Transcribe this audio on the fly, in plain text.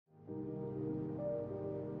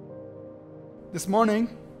This morning,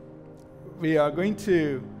 we are going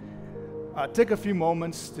to take a few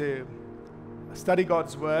moments to study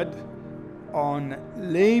God's Word on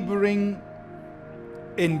laboring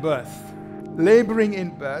in birth. Laboring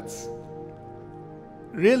in birth,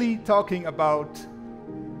 really talking about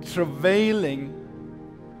travailing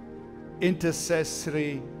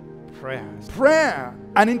intercessory prayers. Prayer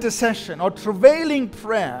and intercession, or travailing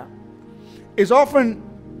prayer, is often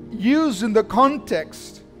used in the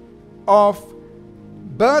context of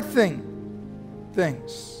birthing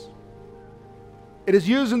things. It is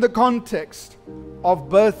used in the context of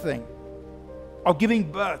birthing, of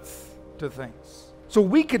giving birth to things. So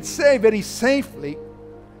we could say very safely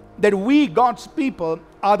that we, God's people,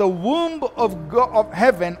 are the womb of God, of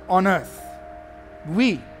heaven on earth.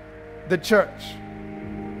 We, the church,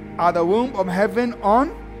 are the womb of heaven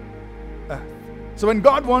on earth. So when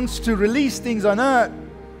God wants to release things on earth,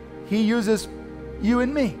 He uses you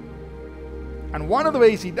and me. And one of the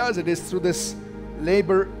ways He does it is through this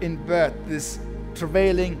labor in birth, this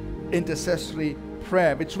travailing intercessory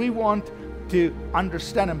prayer, which we want to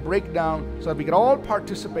understand and break down so that we can all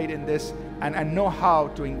participate in this and know how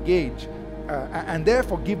to engage and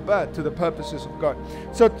therefore give birth to the purposes of God.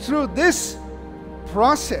 So through this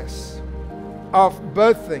process of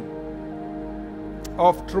birthing,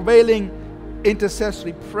 of travailing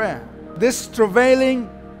intercessory prayer, this travailing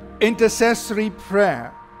intercessory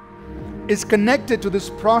prayer is connected to this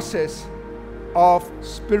process of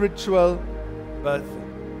spiritual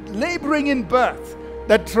birthing. Laboring in birth,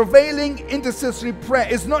 that travailing intercessory prayer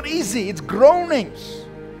is not easy, it's groanings.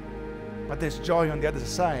 But there's joy on the other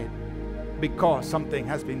side because something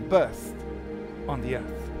has been birthed on the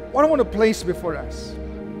earth. What I want to place before us,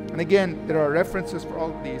 and again, there are references for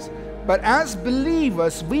all of these, but as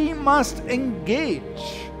believers, we must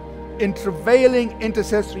engage in travailing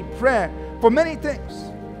intercessory prayer for many things.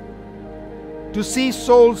 To see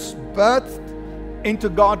souls birthed into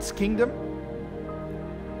God's kingdom.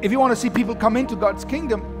 If you want to see people come into God's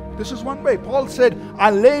kingdom, this is one way. Paul said,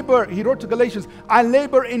 I labor, he wrote to Galatians, I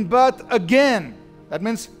labor in birth again. That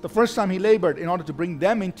means the first time he labored in order to bring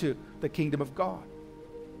them into the kingdom of God.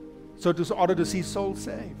 So in order to see souls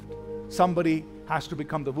saved, somebody has to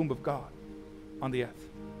become the womb of God on the earth.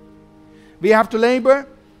 We have to labor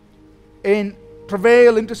in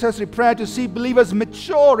travail intercessory prayer to see believers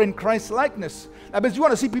mature in Christlikeness. That means you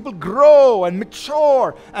want to see people grow and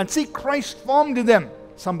mature and see Christ formed in them.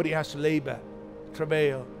 Somebody has to labor,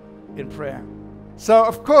 travail in prayer. So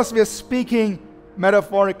of course we are speaking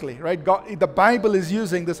metaphorically, right? God, the Bible is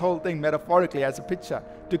using this whole thing metaphorically as a picture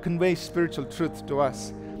to convey spiritual truth to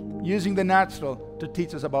us, using the natural to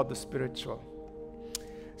teach us about the spiritual.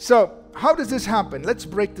 So how does this happen? Let's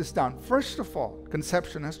break this down. First of all,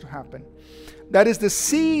 conception has to happen. That is, the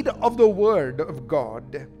seed of the Word of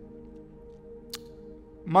God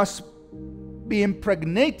must be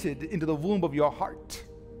impregnated into the womb of your heart.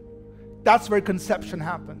 That's where conception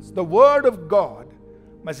happens. The Word of God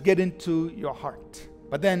must get into your heart.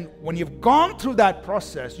 But then when you've gone through that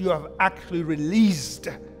process, you have actually released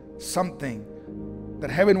something that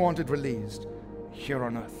heaven wanted released here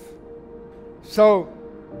on earth. So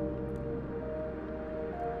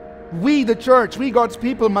we, the church, we God's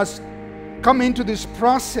people, must come into this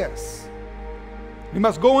process. We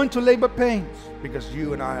must go into labor pains because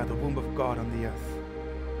you and I are the womb of God on the earth.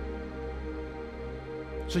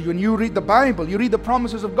 So when you read the Bible, you read the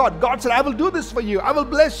promises of God. God said, I will do this for you. I will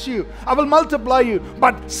bless you. I will multiply you.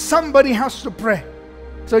 But somebody has to pray.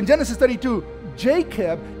 So in Genesis 32,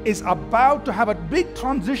 Jacob is about to have a big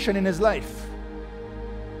transition in his life.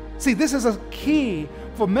 See, this is a key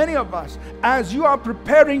for many of us. As you are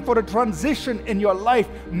preparing for a transition in your life,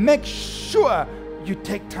 make sure you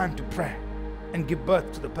take time to pray and give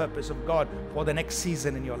birth to the purpose of God for the next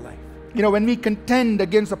season in your life. You know, when we contend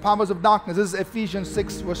against the powers of darkness, this is Ephesians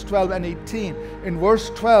 6, verse 12 and 18. In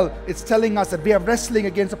verse 12, it's telling us that we are wrestling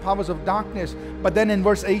against the powers of darkness. But then in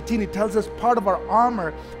verse 18, it tells us part of our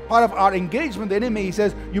armor, part of our engagement with the enemy. He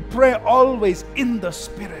says, you pray always in the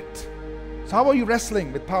Spirit. So how are you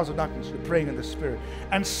wrestling with powers of darkness? You're praying in the Spirit.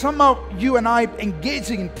 And somehow you and I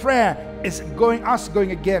engaging in prayer is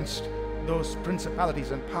going against those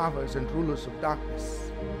principalities and powers and rulers of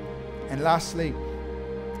darkness. And lastly,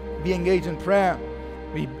 we engage in prayer.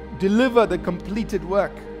 We deliver the completed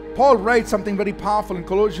work. Paul writes something very powerful in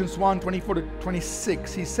Colossians 1, 24 to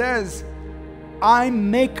 26. He says, I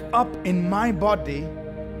make up in my body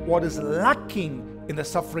what is lacking in the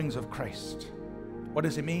sufferings of Christ. What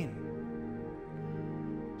does it mean?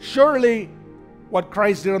 Surely what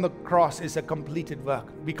Christ did on the cross is a completed work.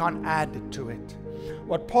 We can't add to it.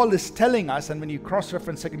 what Paul is telling us, and when you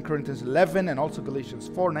cross-reference 2 Corinthians 11 and also Galatians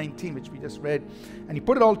 4:19, which we just read, and you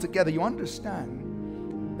put it all together, you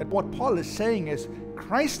understand that what Paul is saying is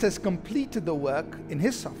Christ has completed the work in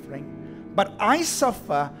his suffering, but I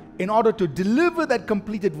suffer in order to deliver that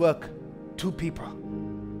completed work to people.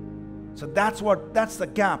 So that's the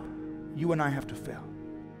gap you and I have to fill.